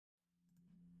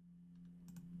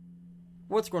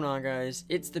What's going on, guys?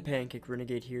 It's the Pancake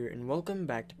Renegade here, and welcome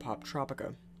back to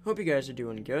Poptropica. Hope you guys are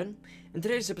doing good. In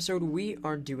today's episode, we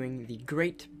are doing the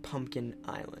Great Pumpkin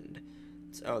Island.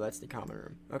 Oh, that's the common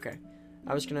room. Okay.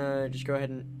 I was gonna just go ahead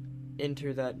and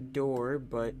enter that door,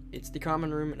 but it's the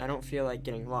common room, and I don't feel like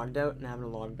getting logged out and having to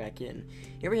log back in.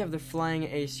 Here we have the Flying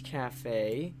Ace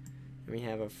Cafe, and we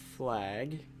have a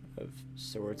flag of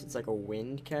sorts. It's like a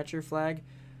wind catcher flag.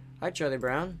 Hi, Charlie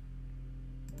Brown.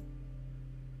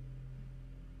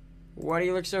 Why do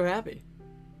you look so happy?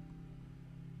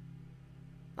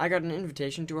 I got an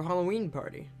invitation to a Halloween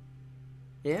party.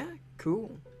 Yeah?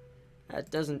 Cool.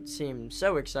 That doesn't seem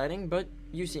so exciting, but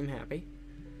you seem happy.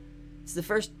 It's the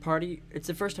first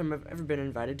time I've ever been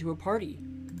invited to a party.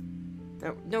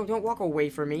 No, don't walk away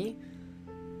from me.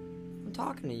 I'm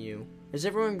talking to you. Is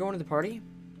everyone going to the party?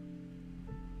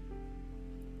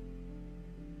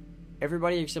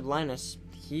 Everybody except Linus.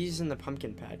 He's in the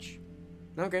pumpkin patch.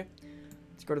 Okay.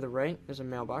 Let's go to the right. There's a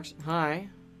mailbox. Hi.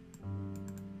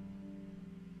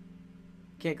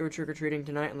 Can't go trick-or-treating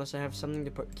tonight unless I have something to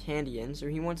put candy in, so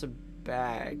he wants a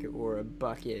bag or a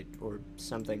bucket or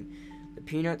something. The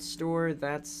peanut store,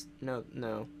 that's... No,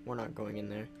 we're not going in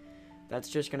there. That's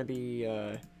just gonna be,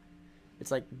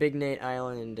 it's like Big Nate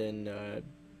Island and,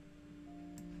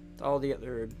 all the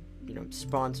other,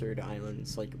 sponsored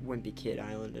islands, like Wimpy Kid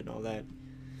Island and all that.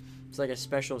 It's like a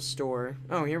special store.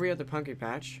 Oh, here we have the pumpkin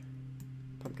patch.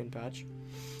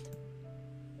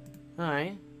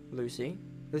 Hi, Lucy.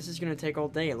 This is gonna take all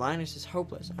day. Linus is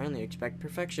hopeless. I only expect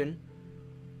perfection.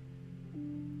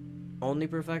 Only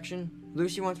perfection?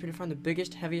 Lucy wants me to find the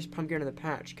biggest, heaviest pumpkin in the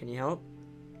patch. Can you help?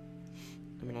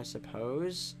 I mean, I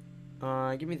suppose.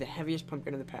 Give me the heaviest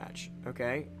pumpkin in the patch.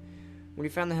 Okay. When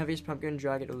you found the heaviest pumpkin,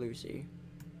 drag it to Lucy.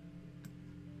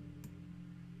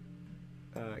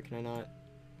 Can I not?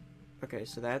 Okay,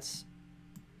 so that's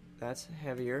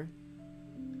heavier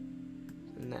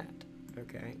than that.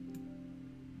 Okay.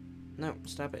 No,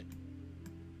 stop it.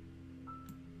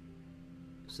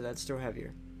 So that's still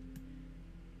heavier.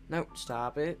 No,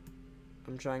 stop it.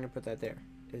 I'm trying to put that there.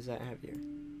 Is that heavier?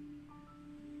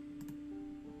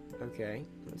 Okay,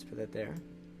 let's put that there.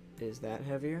 Is that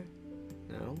heavier?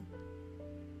 No.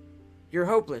 You're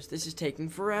hopeless. This is taking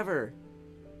forever.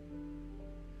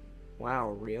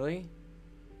 Wow, really?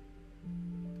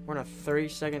 We're on a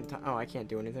 30-second time. Oh, I can't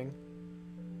do anything.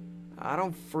 I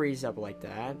don't freeze up like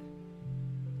that.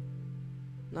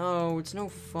 No, it's no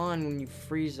fun when you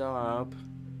freeze up.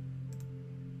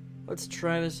 Let's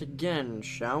try this again,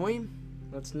 shall we?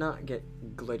 Let's not get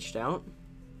glitched out.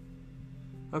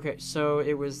 Okay, so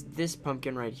it was this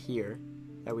pumpkin right here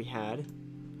that we had,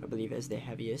 I believe, as the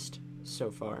heaviest so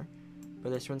far.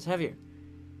 But this one's heavier.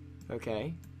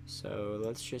 Okay, so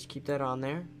let's just keep that on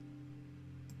there.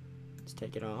 Let's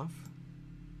take it off.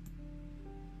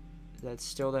 That's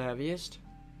still the heaviest.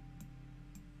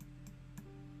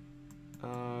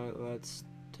 Let's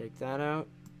take that out.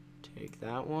 Take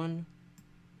that one.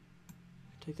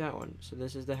 Take that one. So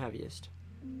this is the heaviest.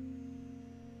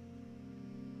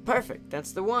 Perfect.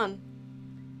 That's the one.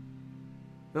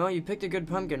 Well, you picked a good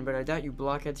pumpkin, but I doubt you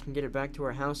blockheads can get it back to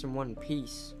our house in one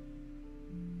piece.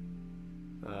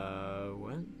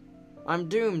 What? I'm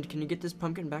doomed. Can you get this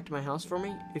pumpkin back to my house for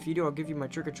me? If you do, I'll give you my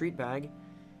trick-or-treat bag.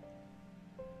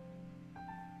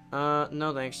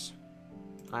 No thanks.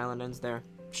 Island ends there.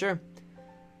 Sure.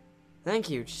 Thank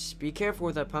you. Just be careful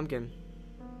with that pumpkin.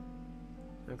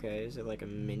 Okay, is it like a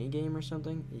mini game or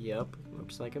something? Yup,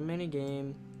 looks like a mini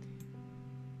game.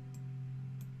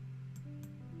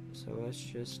 So let's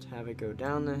just have it go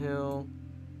down the hill.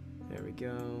 There we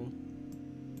go.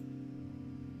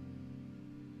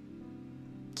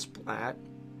 Splat.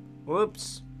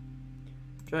 Whoops.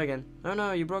 Try again. Oh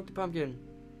no, you broke the pumpkin.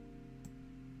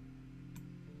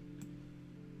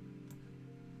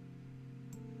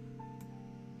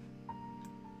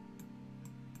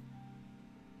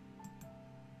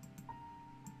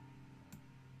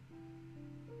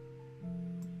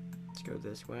 Let's go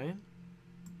this way.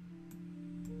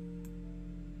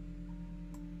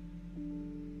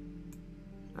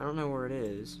 I don't know where it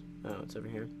is. Oh, it's over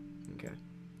here. Okay.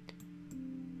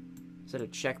 Is that a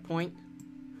checkpoint?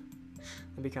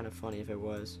 That'd be kind of funny if it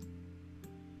was.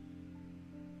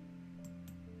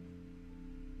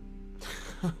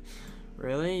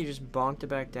 Really? You just bonked it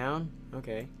back down?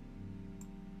 Okay.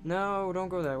 No, don't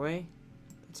go that way.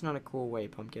 That's not a cool way,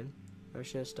 pumpkin.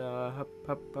 Let's just,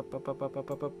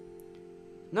 up.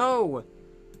 No!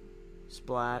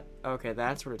 Splat. Okay,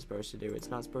 that's what it's supposed to do. It's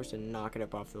not supposed to knock it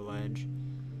up off the ledge.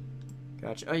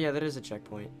 Gotcha. Oh, yeah, that is a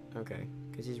checkpoint. Okay.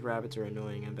 Because these rabbits are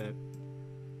annoying, I bet.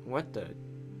 What the?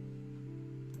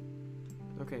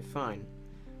 Okay, fine.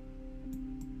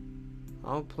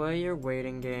 I'll play your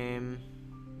waiting game.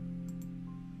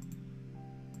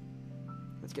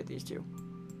 Let's get these two.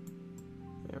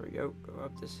 There we go. Go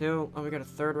up this hill. Oh, we got a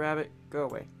third rabbit. Go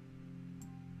away.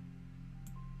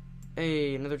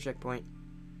 Hey, another checkpoint.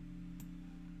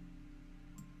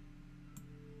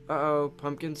 Uh-oh,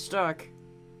 pumpkin stuck.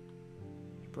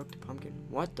 You broke the pumpkin.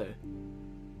 What the?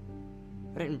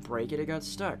 I didn't break it, it got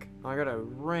stuck. I gotta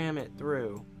ram it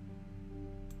through.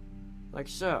 Like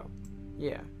so.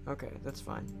 Yeah, okay, that's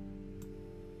fine.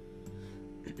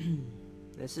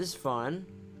 This is fun.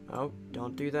 Oh,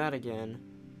 don't do that again.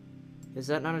 Is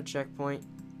that not a checkpoint?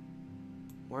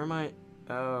 Where am I?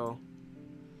 Oh.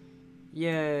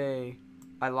 Yay.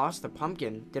 I lost the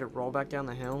pumpkin. Did it roll back down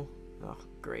the hill? Oh,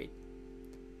 great.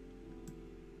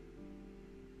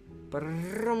 Got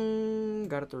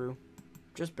it through.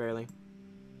 Just barely.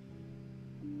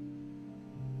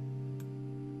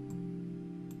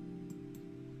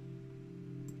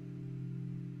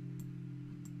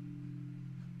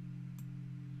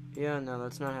 Yeah, no,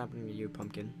 that's not happening to you,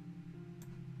 pumpkin.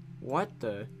 What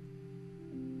the?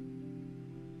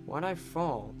 Why'd I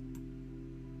fall?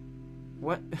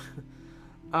 What?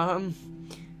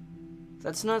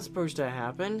 That's not supposed to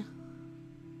happen.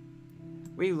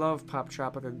 We love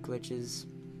Poptropica glitches.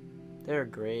 They're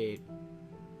great.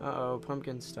 Uh-oh,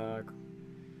 pumpkin stock.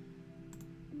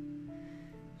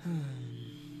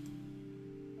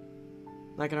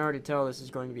 I can already tell this is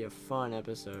going to be a fun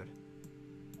episode.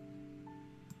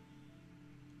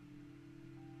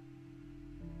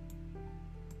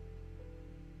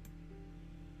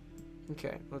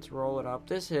 Okay, let's roll it up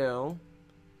this hill.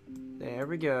 There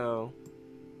we go.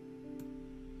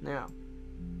 Now.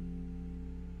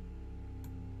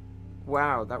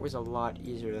 Wow, that was a lot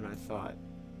easier than I thought.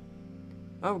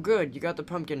 Oh, good, you got the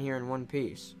pumpkin here in one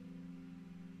piece.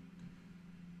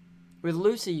 With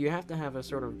Lucy, you have to have a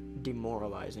sort of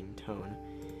demoralizing tone.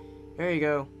 There you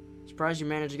go. Surprised you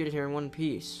managed to get it here in one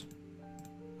piece.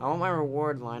 I want my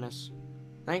reward, Linus.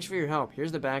 Thanks for your help.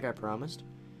 Here's the bag I promised.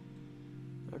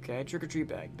 Okay, trick-or-treat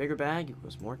bag. Bigger bag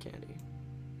equals more candy.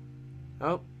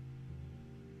 Oh.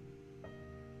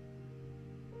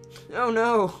 Oh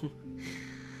no!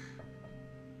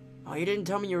 Oh, you didn't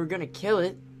tell me you were gonna kill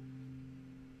it.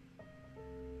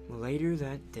 Later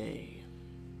that day.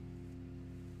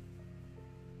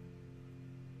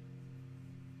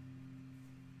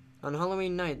 On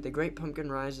Halloween night, the great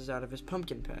pumpkin rises out of his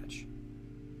pumpkin patch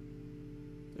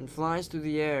and flies through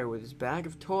the air with his bag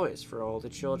of toys for all the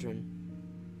children.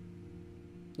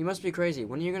 You must be crazy.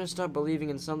 When are you going to stop believing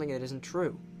in something that isn't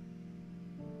true?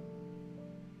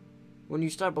 When you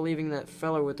stop believing that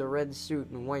fellow with the red suit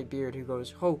and white beard who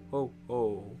goes, ho, ho,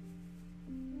 ho.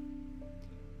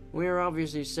 We are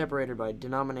obviously separated by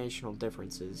denominational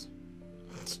differences.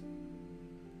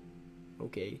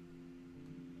 Okay.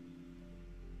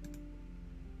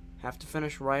 Have to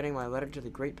finish writing my letter to the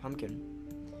Great Pumpkin.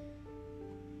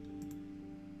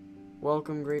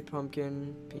 Welcome, Great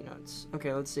Pumpkin. Peanuts.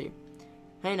 Okay, let's see.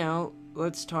 Hey now,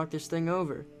 let's talk this thing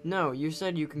over. No, you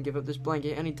said you can give up this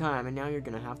blanket anytime, and now you're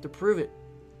gonna have to prove it.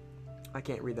 I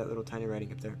can't read that little tiny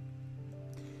writing up there.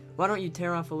 Why don't you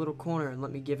tear off a little corner and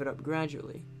let me give it up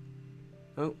gradually?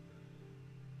 Oh.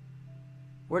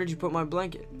 Where did you put my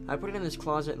blanket? I put it in this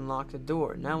closet and locked the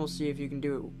door. Now we'll see if you can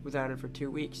do it without it for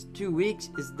 2 weeks. 2 weeks?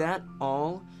 Is that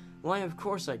all? Why, of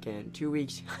course I can. 2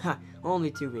 weeks. Ha! Only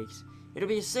 2 weeks. It'll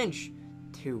be a cinch.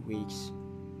 2 weeks.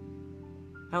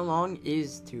 How long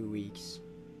is 2 weeks?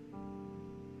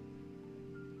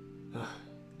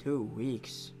 2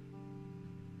 weeks.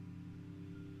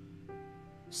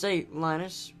 Say,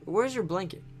 Linus, where's your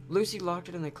blanket? Lucy locked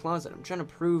it in the closet. I'm trying to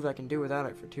prove I can do without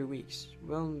it for 2 weeks.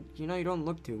 Well, you know you don't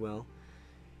look too well.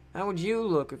 How would you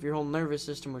look if your whole nervous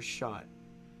system was shot?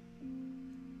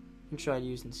 You tried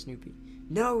using Snoopy.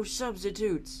 No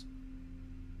substitutes!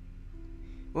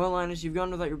 Well, Linus, you've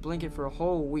gone without your blanket for a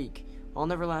whole week. I'll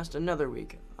never last another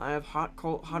week. I have hot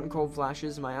and cold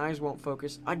flashes. My eyes won't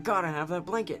focus. I gotta have that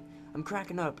blanket. I'm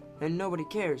cracking up, and nobody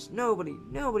cares. Nobody.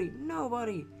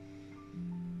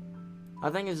 I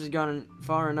think this has gone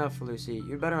far enough, Lucy.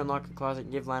 You'd better unlock the closet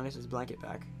and give Linus his blanket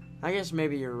back. I guess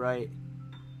maybe you're right.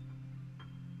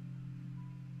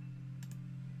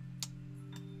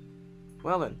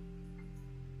 Well then.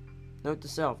 Note to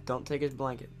self, don't take his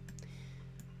blanket.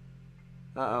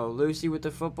 Uh-oh, Lucy with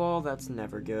the football? That's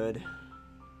never good.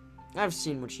 I've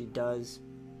seen what she does.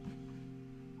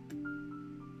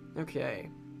 Okay,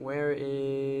 where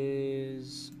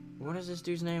is... What is this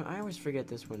dude's name? I always forget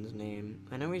this one's name.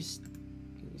 I know he's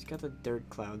got the dirt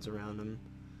clouds around him.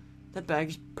 That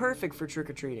bag's perfect for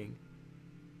trick-or-treating.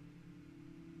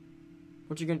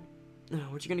 What you gonna... Oh,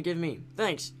 what you gonna give me?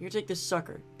 Thanks. Here, take this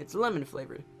sucker. It's lemon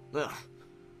flavored. Ugh.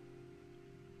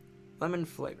 Lemon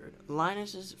flavored.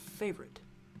 Linus's favorite.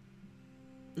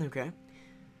 Okay.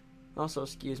 Also,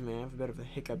 excuse me, I have a bit of the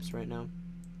hiccups right now.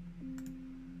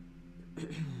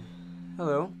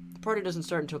 Hello. The party doesn't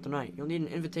start until tonight. You'll need an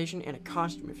invitation and a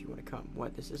costume if you want to come.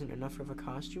 What, this isn't enough of a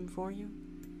costume for you?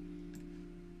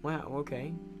 Wow,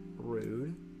 okay.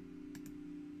 Rude.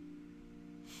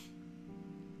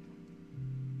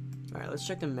 Alright, let's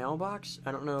check the mailbox.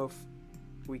 I don't know if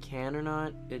we can or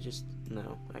not. It just...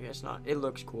 no, I guess not. It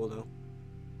looks cool, though.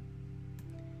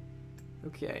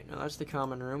 Okay, now that's the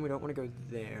common room. We don't want to go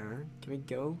there. Can we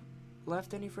go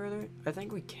left any further? I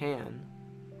think we can.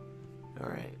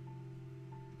 Alright.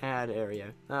 Ad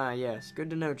area. Ah, yes. Good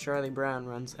to know Charlie Brown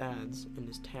runs ads in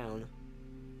his town.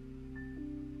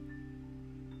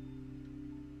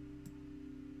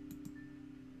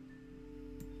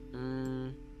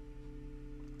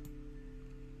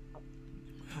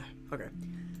 Okay.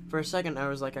 For a second, I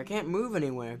was like, I can't move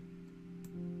anywhere.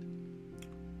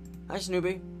 Hi,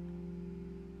 Snoopy.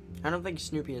 I don't think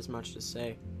Snoopy has much to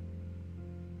say.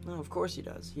 No, of course he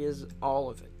does. He has all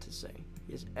of it to say.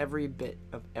 He has every bit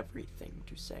of everything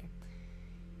to say.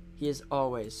 He is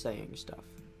always saying stuff.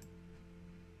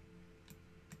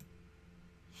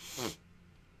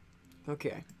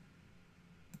 Okay.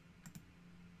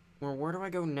 Well, where do I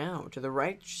go now? To the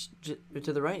right?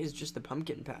 To the right is just the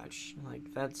pumpkin patch.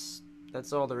 Like, that's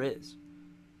all there is.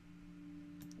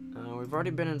 We've already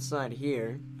been inside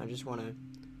here. I just want to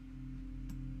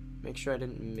make sure I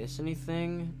didn't miss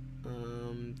anything.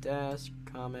 Desk,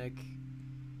 comic,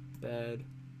 bed.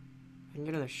 I can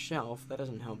get on the shelf. That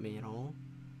doesn't help me at all.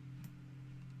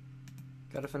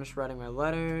 Gotta finish writing my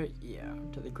letter. Yeah,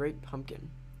 to the Great Pumpkin.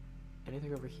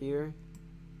 Anything over here?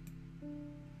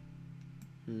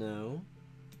 No.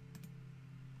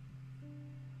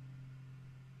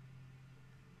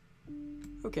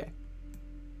 Okay.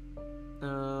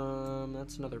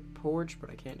 That's another porch,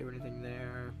 but I can't do anything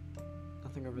there.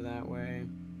 Nothing over that way.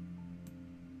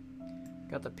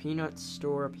 Got the peanut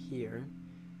store up here.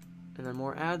 And then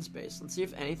more ad space. Let's see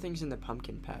if anything's in the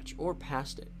pumpkin patch or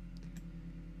past it.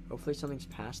 Hopefully something's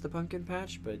past the pumpkin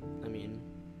patch, but, I mean...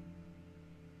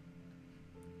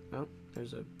 oh,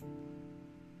 there's a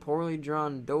poorly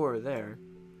drawn door there.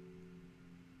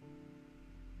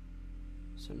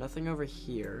 So nothing over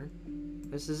here.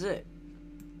 This is it.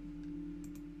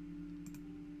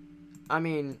 I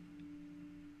mean,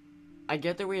 I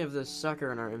get that we have this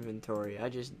sucker in our inventory. I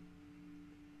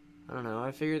don't know.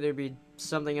 I figured there'd be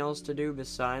something else to do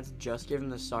besides just give him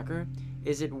the sucker.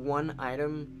 Is it one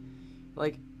item?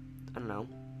 Like, I don't know.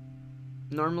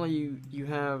 Normally you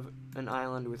have an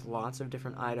island with lots of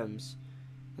different items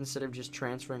instead of just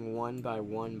transferring one by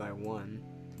one by one.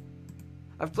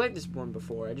 I've played this one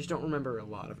before. I just don't remember a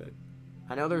lot of it.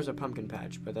 I know there's a pumpkin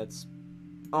patch, but that's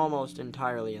almost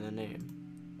entirely in the name.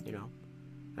 You know.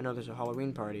 I know there's a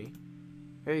Halloween party.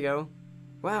 There you go.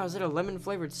 Wow, is it a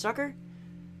lemon-flavored sucker?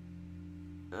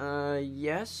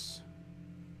 Yes.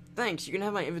 Thanks, you can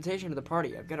have my invitation to the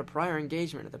party. I've got a prior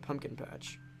engagement at the pumpkin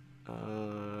patch.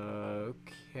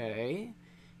 Okay.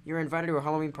 You're invited to a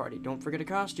Halloween party. Don't forget a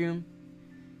costume.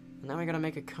 Now I gotta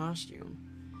make a costume.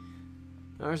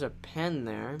 There's a pen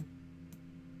there.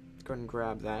 Let's go ahead and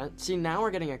grab that. See, now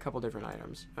we're getting a couple different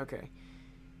items. Okay.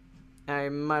 I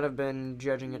might have been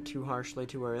judging it too harshly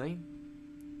too early.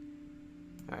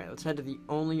 Alright, let's head to the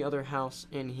only other house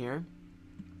in here.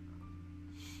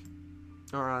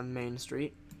 Or on Main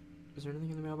Street. Is there anything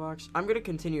in the mailbox? I'm going to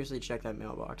continuously check that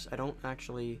mailbox. I don't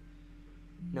actually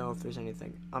know if there's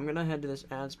anything. I'm going to head to this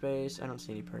ad space. I don't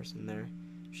see any person there.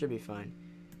 Should be fine.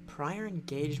 Prior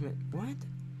engagement. What?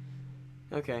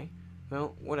 Okay.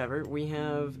 Well, whatever. We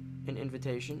have an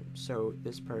invitation. So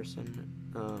this person,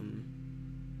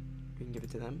 we can give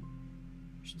it to them.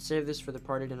 Should save this for the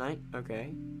party tonight.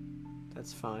 Okay.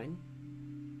 That's fine.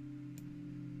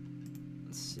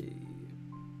 Let's see.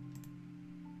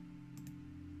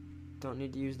 Don't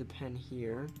need to use the pen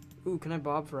here. Ooh, can I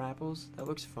bob for apples? That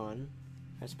looks fun,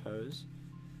 I suppose.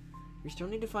 We still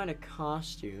need to find a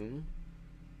costume.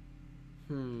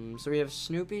 So we have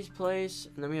Snoopy's place,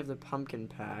 and then we have the pumpkin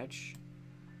patch.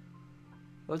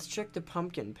 Let's check the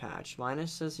pumpkin patch.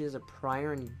 Linus says he has a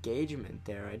prior engagement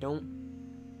there. I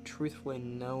don't truthfully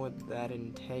know what that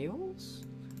entails.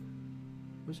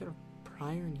 What sort of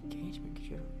prior engagement could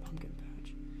you have a pumpkin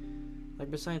patch?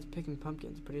 Like, besides picking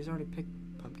pumpkins, but he's already picked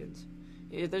pumpkins.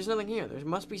 There's nothing here. There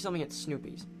must be something at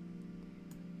Snoopy's.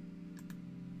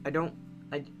 I don't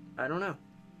know. I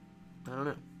don't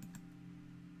know.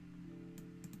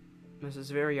 This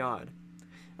is very odd.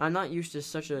 I'm not used to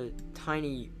such a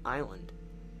tiny island.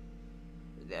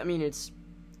 I mean, it's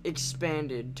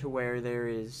expanded to where there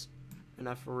is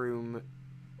enough room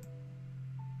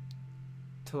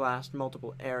to last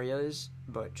multiple areas,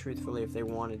 but truthfully, if they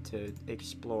wanted to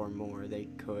explore more, they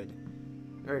could.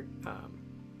 Or,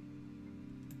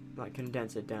 like,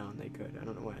 condense it down, they could. I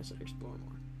don't know why I said explore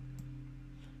more.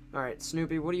 Alright,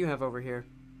 Snoopy, what do you have over here?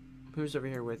 Who's over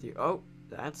here with you? Oh,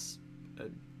 that's a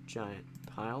giant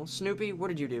pile. Snoopy, what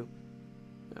did you do?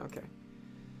 Okay.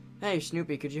 Hey,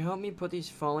 Snoopy, could you help me put these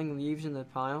falling leaves in the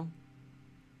pile?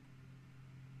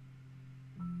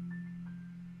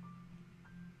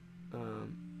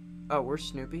 Oh, where's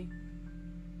Snoopy?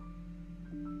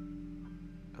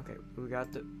 Okay,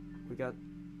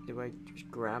 do I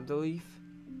just grab the leaf?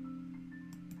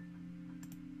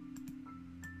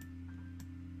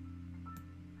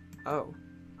 Oh,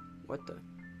 what the?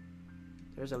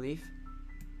 There's a leaf?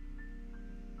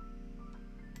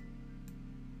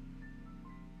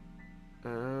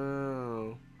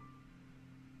 Oh.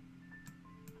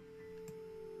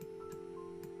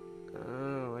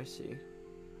 Oh, I see.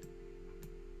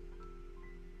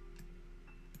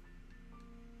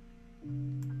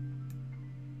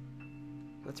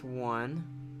 That's one.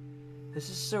 This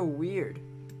is so weird.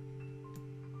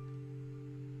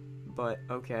 But,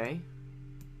 okay.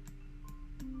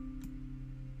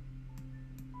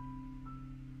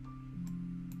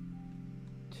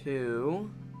 Two.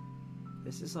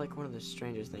 This is like one of the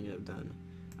strangest things I've done.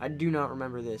 I do not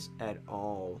remember this at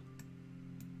all.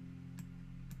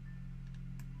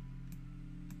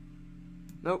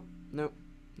 Nope, nope.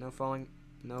 No falling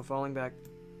back.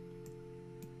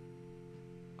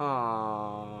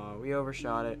 Aww, we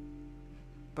overshot it.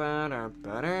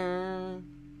 Ba-da-ba-da.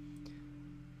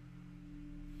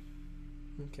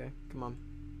 Okay, come on.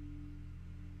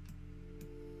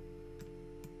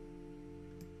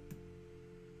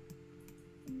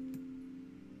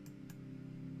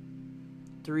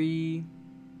 Three.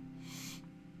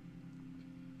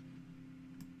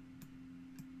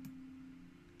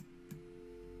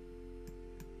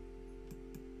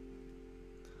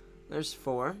 There's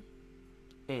four.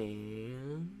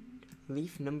 And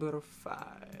leaf number 5.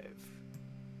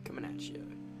 Coming at you.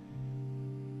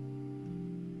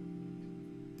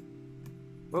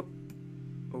 Whoop.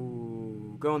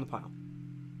 Ooh, go in the pile.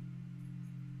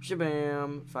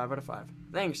 Shabam. 5 out of 5.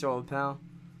 Thanks, old pal.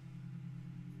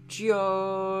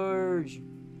 Charge!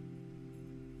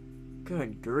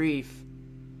 Good grief.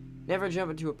 Never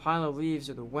jump into a pile of leaves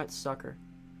with a wet sucker.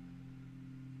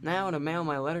 Now to mail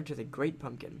my letter to the Great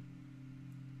Pumpkin.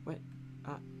 What?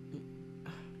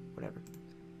 Whatever.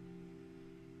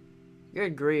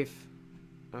 Good grief.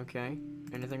 Okay.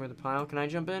 Anything with the pile? Can I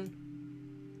jump in?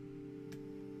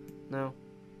 No.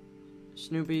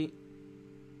 Snoopy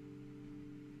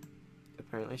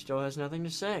apparently still has nothing to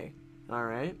say.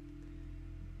 Alright.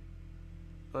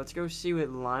 Let's go see what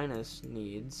Linus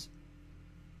needs.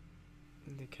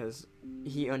 Because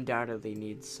he undoubtedly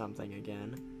needs something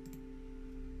again.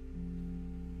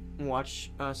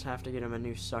 Watch us have to get him a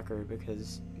new sucker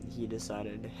because he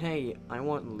decided, hey, I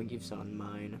want leaves on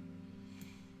mine.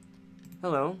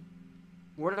 Hello?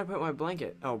 Where did I put my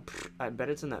blanket? Oh, I bet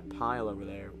it's in that pile over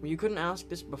there. You couldn't ask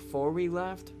this before we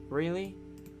left? Really?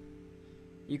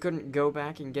 You couldn't go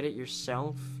back and get it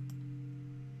yourself?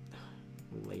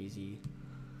 Lazy.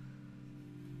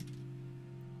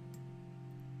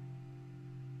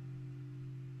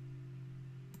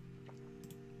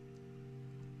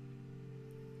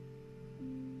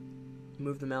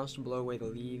 Move the mouse to blow away the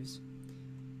leaves.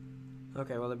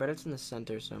 Okay, well, I bet it's in the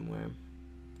center somewhere.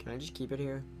 Can I just keep it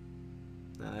here?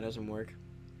 No, that doesn't work.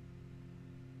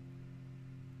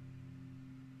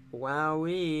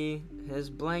 Wowee,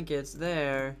 his blanket's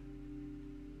there.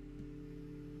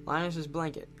 Linus's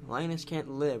blanket. Linus can't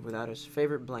live without his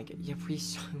favorite blanket. Yep,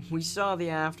 we saw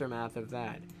the aftermath of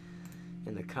that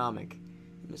in the comic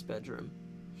in his bedroom.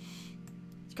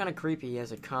 It's kind of creepy he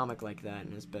has a comic like that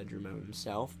in his bedroom of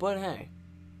himself, but hey,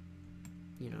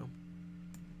 you know.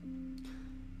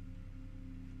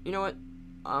 You know what?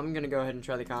 I'm gonna go ahead and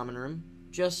try the common room,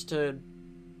 just to...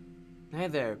 Hey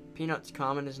there, Peanut's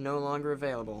common is no longer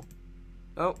available.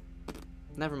 Oh,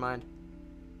 never mind.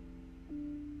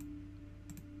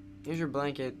 Here's your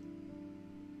blanket.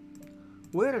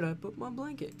 Where did I put my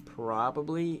blanket?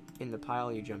 Probably in the pile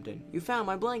you jumped in. You found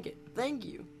my blanket. Thank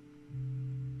you.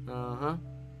 Uh-huh.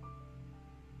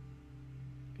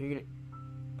 You're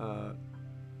gonna...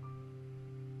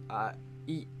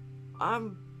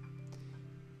 I'm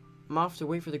off to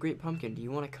wait for the Great Pumpkin. Do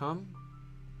you want to come?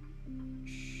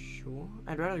 Sure.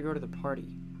 I'd rather go to the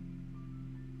party.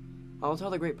 I'll tell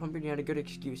the Great Pumpkin you had a good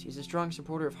excuse. He's a strong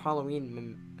supporter of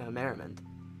Halloween merriment.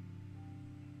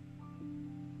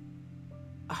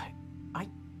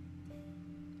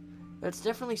 That's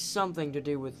definitely something to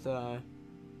do with,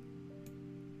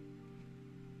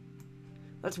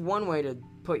 that's one way to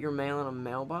put your mail in a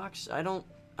mailbox.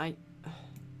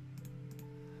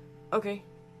 Okay,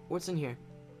 what's in here?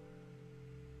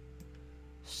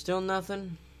 Still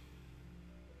nothing.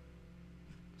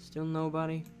 Still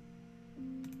nobody.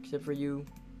 Except for you.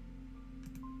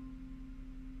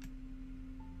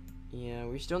 Yeah,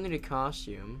 we still need a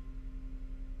costume.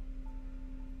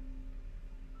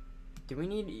 Do we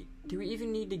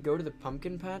even need to go to the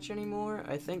pumpkin patch anymore?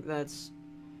 I think that's...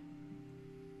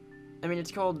 I mean,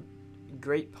 it's called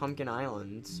Great Pumpkin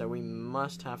Island, so we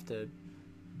must have to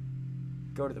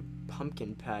go to the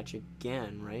pumpkin patch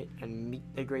again, right? And meet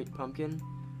the Great Pumpkin?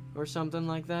 Or something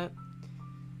like that?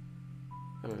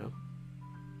 I don't know.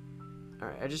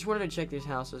 Alright, I just wanted to check these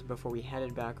houses before we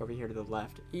headed back over here to the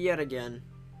left. Yet again.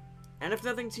 And if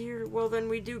nothing's here, well then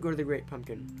we do go to the Great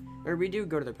Pumpkin. Or we do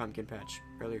go to the pumpkin patch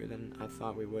earlier than I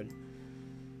thought we would.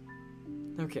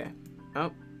 Okay.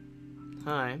 Oh.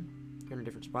 Hi. You're in a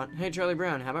different spot. Hey, Charlie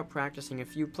Brown, how about practicing a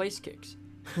few place kicks?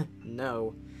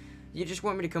 No. You just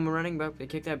want me to come running back to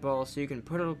kick that ball so you can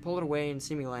pull it away and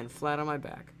see me land flat on my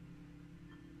back.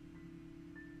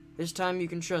 This time you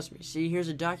can trust me. See, here's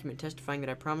a document testifying that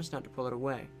I promised not to pull it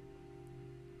away.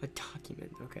 A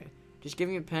document, okay. Just give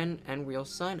me a pen and we'll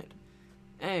sign it.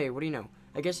 Hey, what do you know?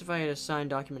 I guess if I had a signed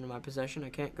document in my possession, I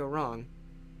can't go wrong.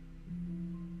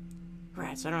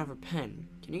 Rats, I don't have a pen.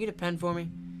 Can you get a pen for me?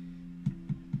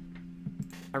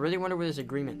 I really wonder what this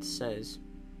agreement says.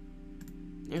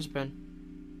 Here's a pen.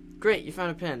 Great, you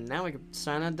found a pen. Now we can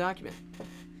sign that document.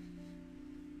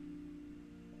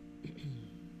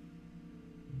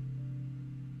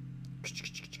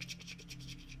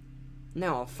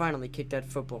 Now I'll finally kick that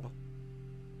football.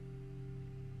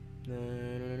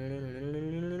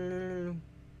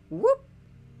 Whoop!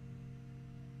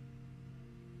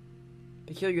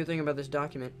 Peculiar thing about this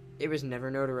document, it was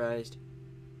never notarized.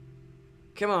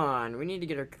 Come on, we need to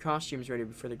get our costumes ready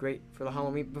before the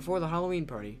Halloween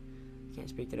party. I can't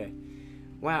speak today.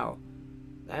 Wow,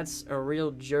 that's a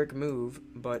real jerk move,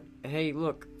 but hey,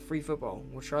 look, free football.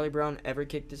 Will Charlie Brown ever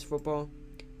kick this football?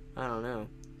 I don't know.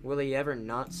 Will he ever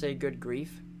not say good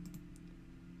grief?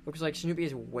 Looks like Snoopy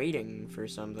is waiting for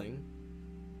something.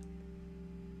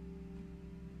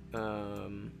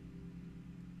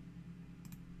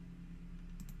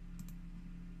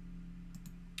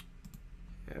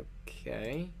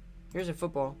 Okay. Here's a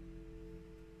football.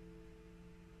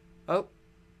 Oh.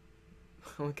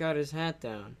 We got his hat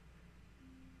down.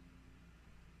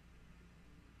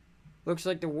 Looks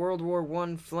like the World War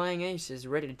I Flying Ace is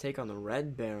ready to take on the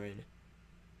Red Baron.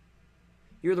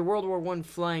 You're the World War I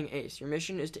Flying Ace. Your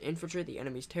mission is to infiltrate the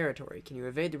enemy's territory. Can you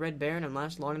evade the Red Baron and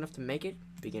last long enough to make it?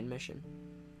 Begin mission.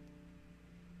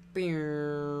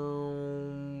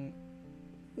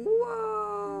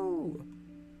 Whoa!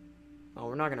 Oh,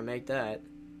 we're not gonna make that.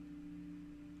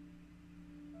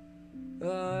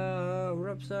 We're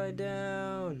upside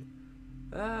down.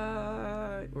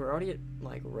 We're already at,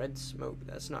 like, red smoke.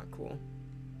 That's not cool.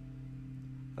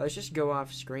 Let's just go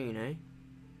off screen, eh?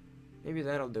 Maybe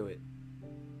that'll do it.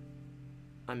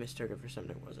 I mistook it for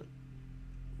something it wasn't.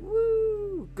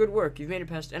 Woo! Good work. You've made it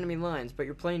past enemy lines, but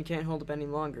your plane can't hold up any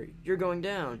longer. You're going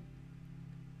down.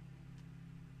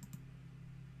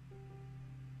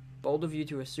 Bold of you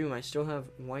to assume I still have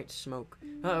white smoke.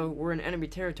 Uh-oh, we're in enemy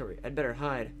territory. I'd better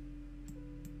hide.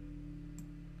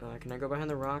 Can I go behind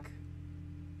the rock?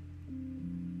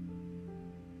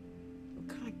 What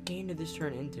kind of game did this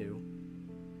turn into?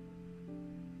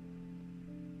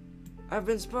 I've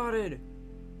been spotted!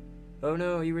 Oh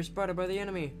no, you were spotted by the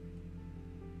enemy.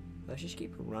 Let's just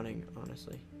keep running,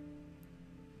 honestly.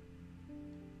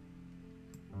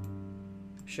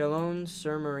 Chalon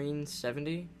Sur Marine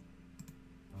 70?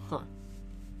 Huh.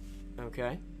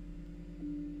 Okay.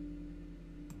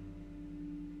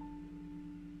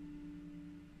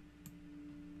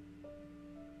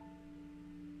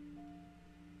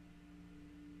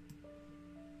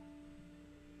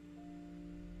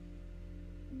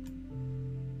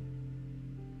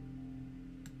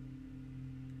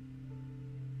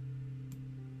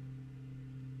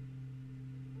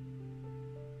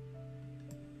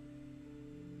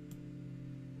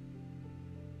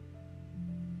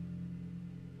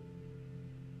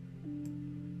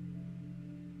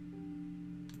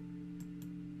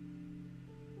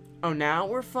 Oh, now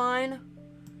we're fine?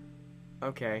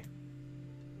 Okay.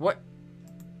 What?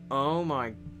 Oh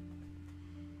my...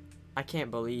 I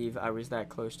can't believe I was that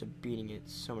close to beating it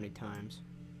so many times.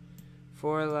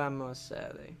 For la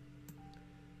Moselle.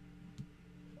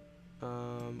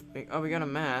 Oh, we got a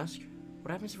mask.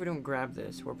 What happens if we don't grab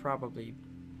this? We're probably...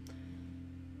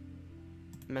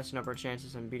 messing up our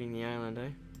chances on beating the island, eh?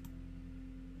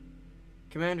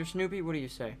 Commander Snoopy, what do you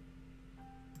say?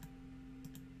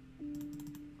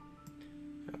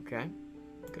 Okay.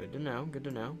 Good to know, good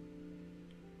to know.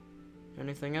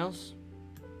 Anything else?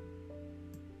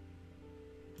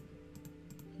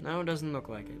 No, it doesn't look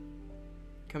like it.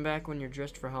 Come back when you're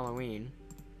dressed for Halloween.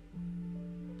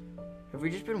 Have we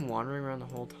just been wandering around the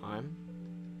whole time?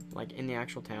 Like, in the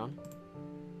actual town?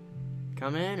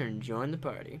 Come in and join the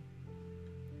party.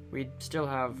 We still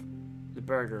have the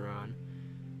burger on.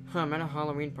 Huh, I'm at a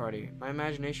Halloween party. My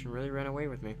imagination really ran away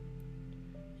with me.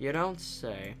 You don't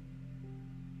say.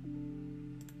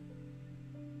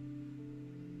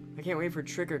 I can't wait for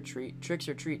tricks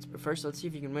or treats, but first let's see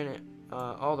if you can win it.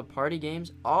 All the party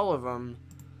games, all of them.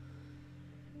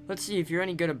 Let's see if you're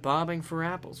any good at bobbing for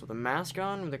apples. With a mask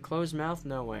on, with a closed mouth,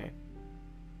 no way.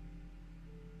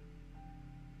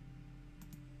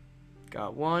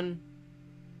 Got one.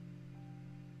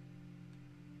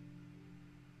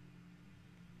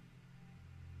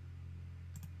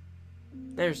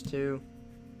 There's two.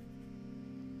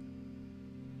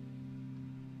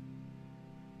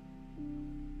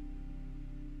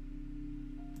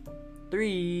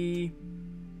 Three.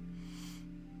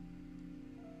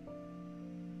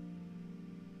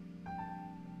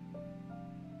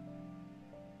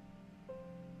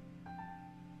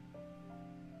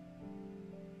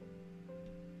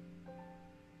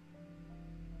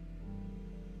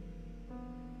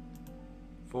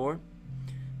 Four.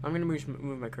 I'm gonna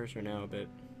move my cursor now a bit.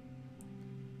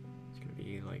 It's gonna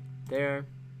be like there.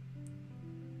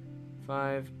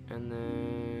 5 and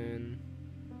then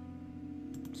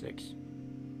 6.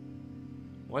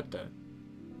 What the?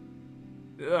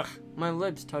 Ugh, my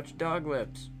lips touch dog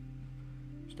lips.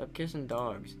 Stop kissing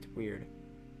dogs, it's weird.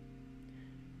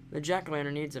 The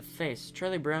jack-o'-lantern needs a face.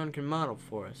 Charlie Brown can model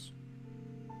for us.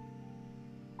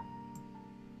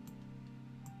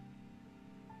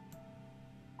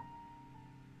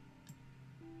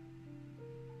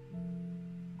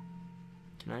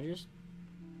 Can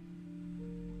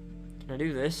I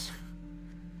do this?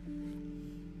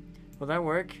 Will that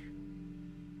work?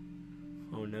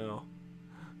 Oh no.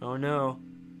 Oh no.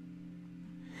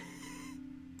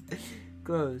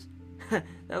 Close.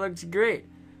 That looks great.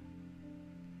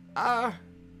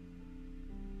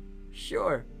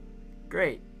 Sure.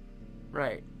 Great.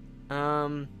 Right.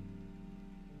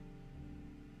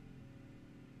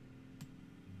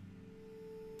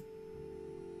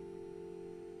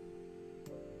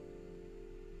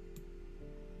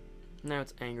 Now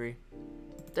it's angry.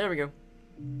 There we go.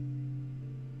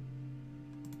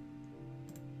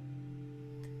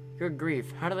 Good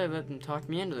grief, how did I let them talk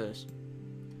me into this?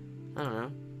 I don't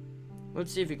know.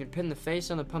 Let's see if you can pin the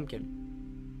face on the pumpkin.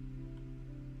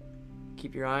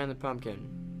 Keep your eye on the pumpkin.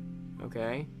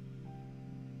 Okay.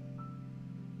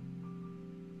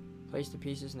 Place the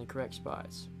pieces in the correct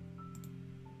spots.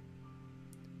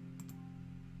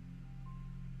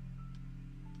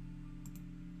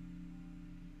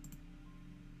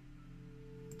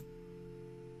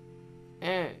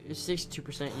 Eh,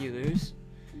 62% you lose.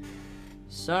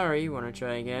 Sorry, wanna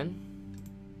try again?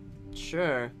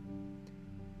 Sure.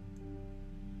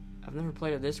 I've never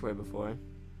played it this way before.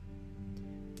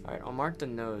 Alright, I'll mark the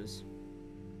nose.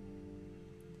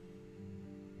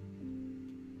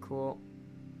 Cool.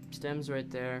 Stem's right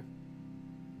there.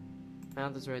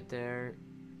 Mouth is right there.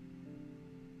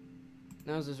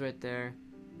 Nose is right there.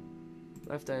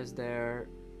 Left eye's there.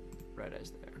 Right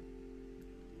eye's there.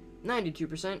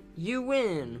 92%, you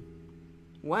win!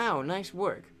 Wow, nice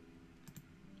work.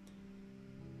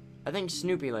 I think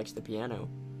Snoopy likes the piano.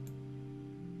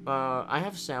 I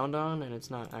have sound on and it's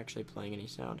not actually playing any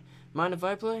sound. Mind if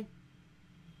I play?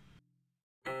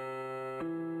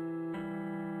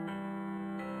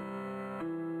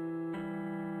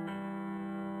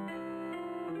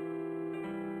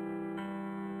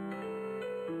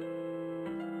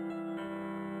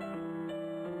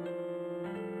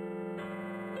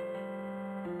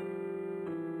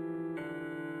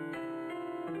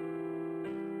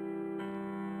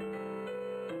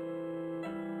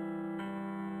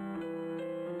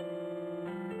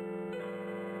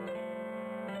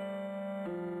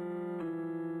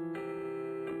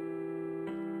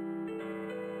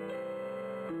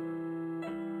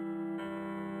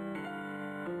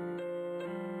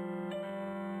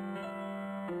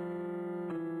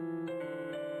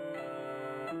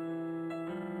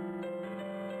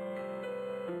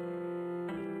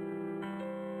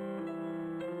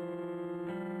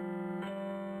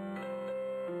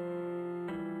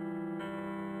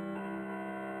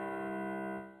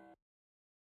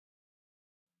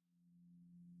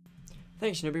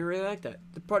 Thanks, Snoopy. I really like that.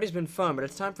 The party's been fun, but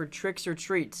it's time for tricks or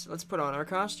treats. Let's put on our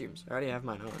costumes. I already have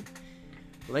mine on.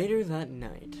 Later that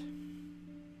night.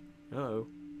 Uh-oh.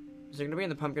 Is it gonna be in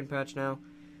the pumpkin patch now?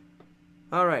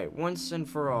 Alright, once and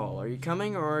for all. Are you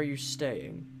coming or are you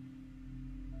staying?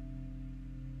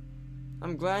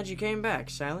 I'm glad you came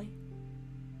back, Sally.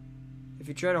 If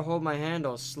you try to hold my hand,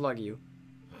 I'll slug you.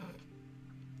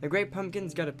 The Great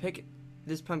Pumpkin's gotta pick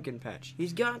this pumpkin patch.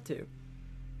 He's got to.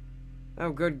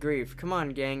 Oh, good grief. Come on,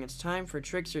 gang. It's time for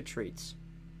tricks or treats.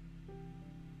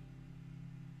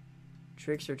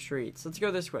 Tricks or treats. Let's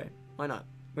go this way. Why not?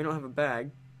 We don't have a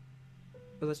bag.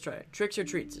 But let's try it. Tricks or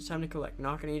treats. It's time to collect.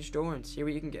 Knock on each door and see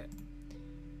what you can get.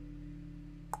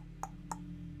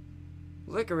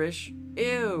 Licorice.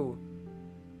 Ew.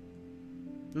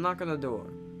 Knock on the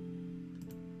door.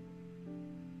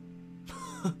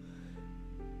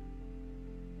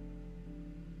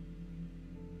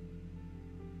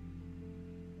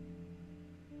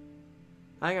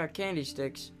 I got candy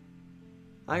sticks.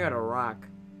 I got a rock.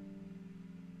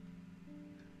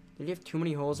 Did he have too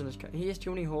many holes in his he has too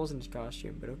many holes in his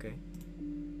costume, but okay.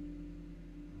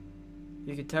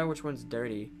 You can tell which one's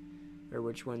dirty. Or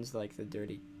which one's like the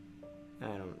dirty. I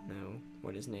don't know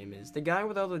what his name is. The guy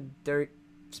with all the dirt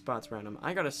spots around him.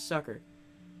 I got a sucker.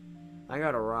 I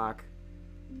got a rock.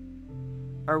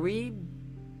 Are we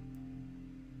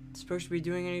supposed to be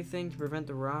doing anything to prevent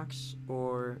the rocks?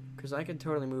 Or, because I could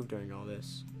totally move during all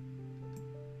this.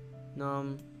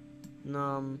 Nom.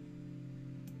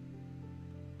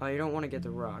 Oh, you don't want to get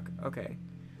the rock. Okay.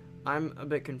 I'm a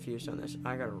bit confused on this.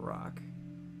 I got a rock.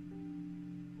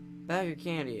 Bag of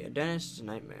candy. A dentist's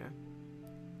nightmare.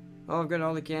 Oh, I've got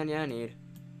all the candy I need.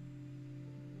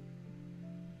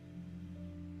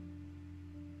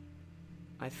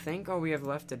 I think all we have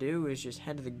left to do is just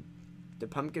head to the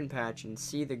pumpkin patch and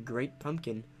see the Great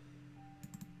Pumpkin.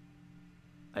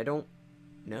 I don't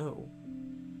know.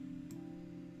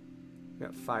 We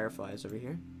got fireflies over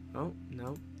here. Oh,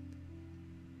 no.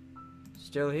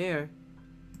 Still here.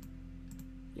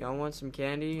 Y'all want some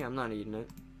candy? I'm not eating it.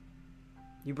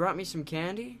 You brought me some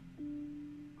candy?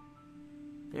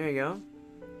 There you go.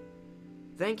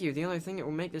 Thank you. The only thing that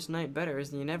will make this night better is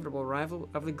the inevitable arrival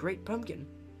of the Great Pumpkin.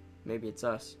 Maybe it's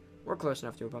us. We're close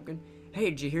enough to a pumpkin. Hey,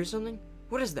 did you hear something?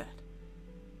 What is that?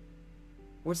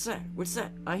 What's that? What's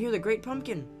that? I hear the Great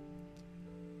Pumpkin.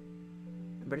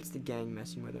 But it's the gang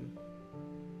messing with him.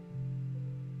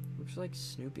 Looks like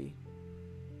Snoopy.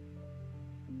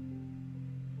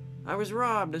 I was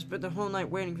robbed. I spent the whole night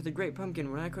waiting for the Great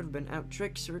Pumpkin when I could have been out for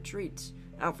tricks or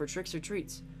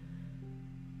treats.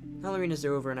 Halloween is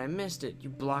over and I missed it, you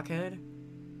blockhead.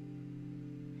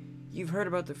 You've heard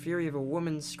about the fury of a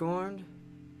woman scorned?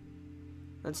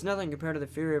 That's nothing compared to the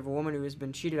fury of a woman who has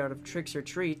been cheated out of tricks or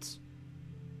treats.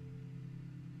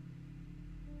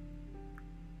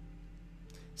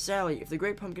 Sally, if the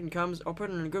Great Pumpkin comes, I'll put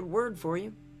in a good word for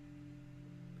you.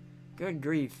 Good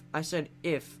grief. I said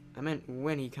if. I meant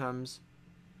when he comes.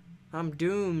 I'm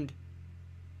doomed.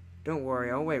 Don't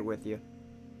worry, I'll wait with you.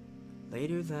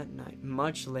 Later that night.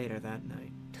 Much later that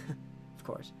night. Of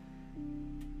course.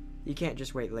 You can't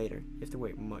just wait later. You have to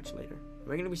wait much later. Are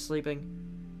we going to be sleeping?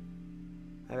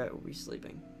 I bet we'll be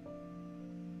sleeping.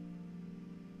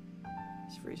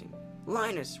 It's freezing.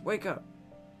 Linus, wake up!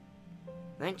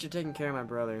 Thanks for taking care of my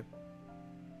brother.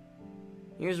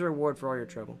 Here's a reward for all your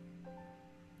trouble.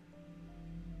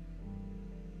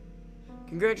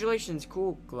 Congratulations,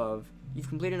 Cool Glove. You've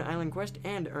completed an island quest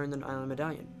and earned an island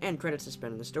medallion. And credits to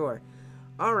spend in the store.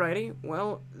 Alrighty,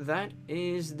 well, that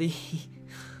is the...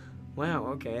 Wow,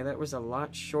 okay, that was a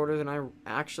lot shorter than I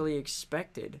actually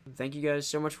expected. Thank you guys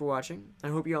so much for watching. I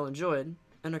hope you all enjoyed,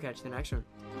 and I'll catch you in the next one.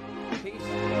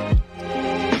 Peace.